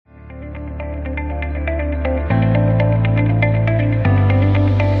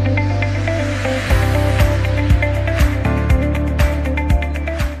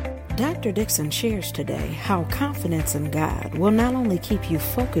Dr. Dixon shares today how confidence in God will not only keep you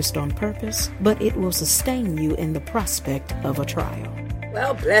focused on purpose, but it will sustain you in the prospect of a trial.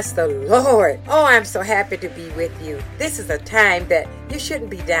 Well, bless the Lord. Oh, I'm so happy to be with you. This is a time that you shouldn't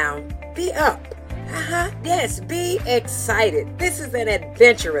be down. Be up. Yes, be excited. This is an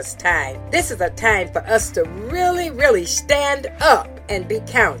adventurous time. This is a time for us to really stand up and be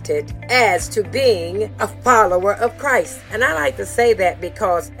counted as to being a follower of Christ. And I like to say that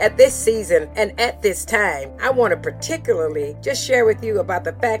because at this season and at this time, I want to particularly just share with you about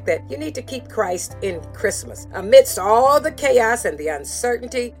the fact that you need to keep Christ in Christmas. Amidst all the chaos and the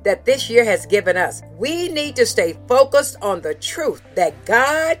uncertainty that this year has given us, we need to stay focused on the truth that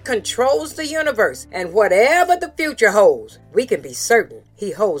God controls the universe, and whatever the future holds, we can be certain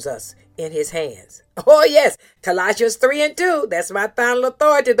He holds us in His hands. Oh yes, Colossians 3:2, that's my final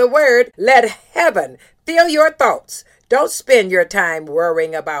authority, the word. Let heaven fill your thoughts. Don't spend your time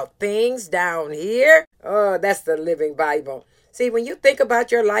worrying about things down here. Oh, that's the Living Bible. See, when you think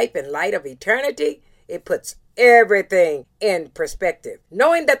about your life in light of eternity, it puts everything in perspective.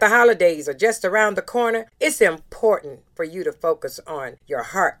 Knowing that the holidays are just around the corner, it's important for you to focus on your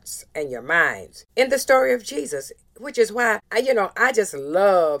hearts and your minds in the story of Jesus, which is why I just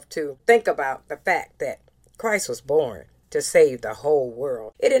love to think about the fact that Christ was born to save the whole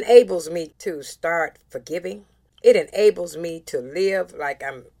world. It enables me to start forgiving. It enables me to live like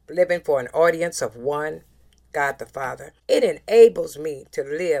I'm living for an audience of one, God the Father. It enables me to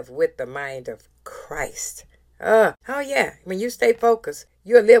live with the mind of Christ. Oh yeah, when you stay focused,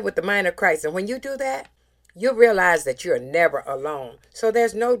 you'll live with the mind of Christ. And when you do that, you'll realize that you're never alone. So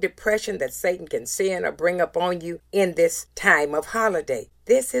there's no depression that Satan can send or bring upon you in this time of holiday.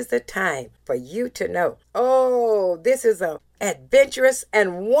 This is the time for you to know, this is an adventurous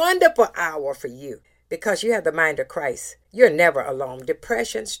and wonderful hour for you because you have the mind of Christ. You're never alone.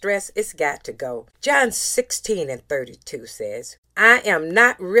 Depression, stress, it's got to go. John 16:32 says, I am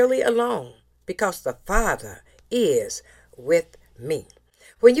not really alone because the Father is with me.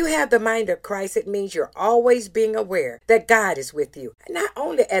 When you have the mind of Christ, it means you're always being aware that God is with you. Not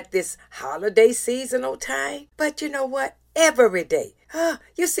only at this holiday seasonal time, but you know what? Every day.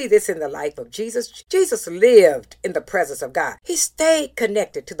 You see this in the life of Jesus. Jesus lived in the presence of God. He stayed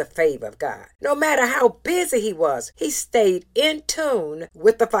connected to the favor of God. No matter how busy he was, he stayed in tune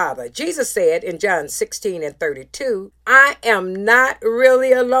with the Father. Jesus said in John 16:32, I am not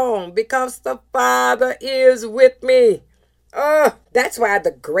really alone because the Father is with me. That's why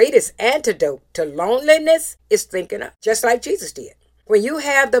the greatest antidote to loneliness is thinking up, just like Jesus did. When you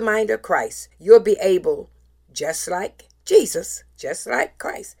have the mind of Christ, you'll be able, just like Jesus, just like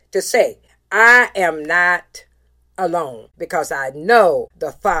Christ, to say, I am not alone because I know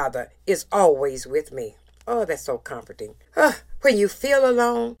the Father is always with me. Oh, that's so comforting. When you feel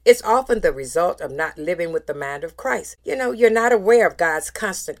alone, it's often the result of not living with the mind of Christ. You're not aware of God's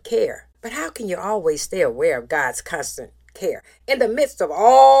constant care. But how can you always stay aware of God's constant care in the midst of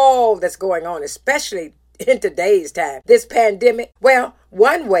all that's going on, especially in today's time, this pandemic? Well,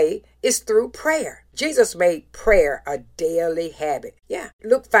 one way is through prayer. Jesus made prayer a daily habit.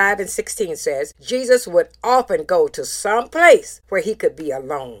 Luke 5:16 says Jesus would often go to some place where he could be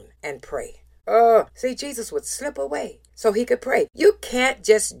alone and pray. See, Jesus would slip away so he could pray. You can't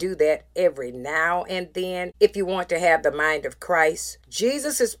just do that every now and then if you want to have the mind of Christ.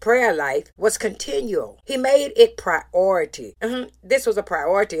 Jesus' prayer life was continual. He made it priority. This was a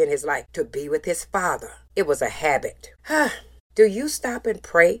priority in his life, to be with his Father. It was a habit. Do you stop and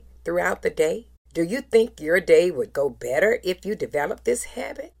pray throughout the day? Do you think your day would go better if you developed this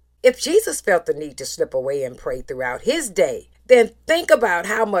habit? If Jesus felt the need to slip away and pray throughout his day, then think about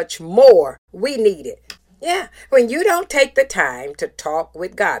how much more we need it. When you don't take the time to talk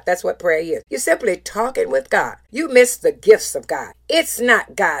with God, that's what prayer is. You're simply talking with God. You miss the gifts of God. It's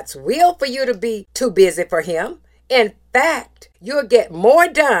not God's will for you to be too busy for him. In fact, you'll get more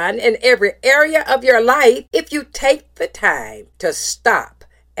done in every area of your life if you take the time to stop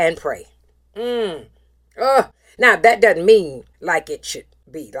and pray. Now, that doesn't mean like it should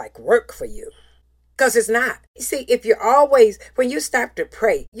be like work for you. Because it's not. You see, when you stop to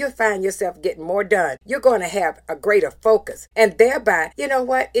pray, you'll find yourself getting more done. You're going to have a greater focus. And thereby, you know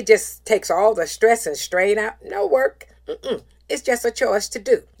what? It just takes all the stress and strain out. No work. It's just a choice to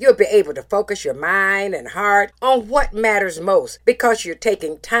do. You'll be able to focus your mind and heart on what matters most because you're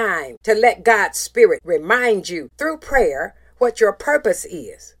taking time to let God's Spirit remind you through prayer what your purpose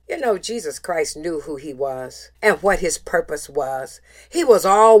is. Jesus Christ knew who he was and what his purpose was. He was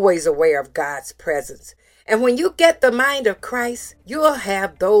always aware of God's presence And when you get the mind of Christ, you'll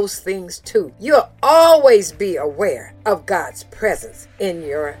have those things too. You'll always be aware of God's presence in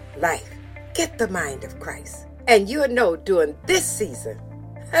your life. Get the mind of Christ. And you'll know during this season,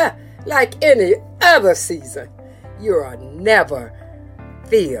 like any other season, you'll never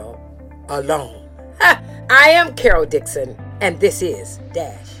feel alone. I am Carol Dixon, and this is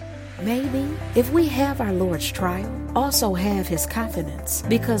Dash. Maybe if we have our Lord's trial, also have his confidence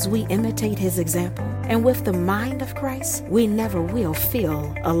because we imitate his example. And with the mind of Christ, we never will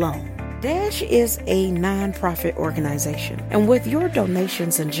feel alone. Dash is a nonprofit organization, and with your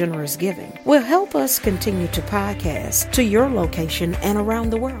donations and generous giving, will help us continue to podcast to your location and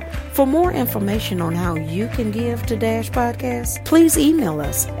around the world. For more information on how you can give to Dash Podcast, please email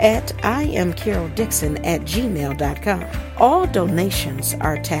us at iamcaroldixon@gmail.com. All donations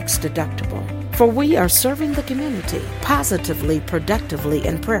are tax deductible, for we are serving the community positively, productively,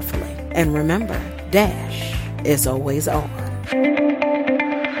 and prayerfully. And remember, Dash is always on.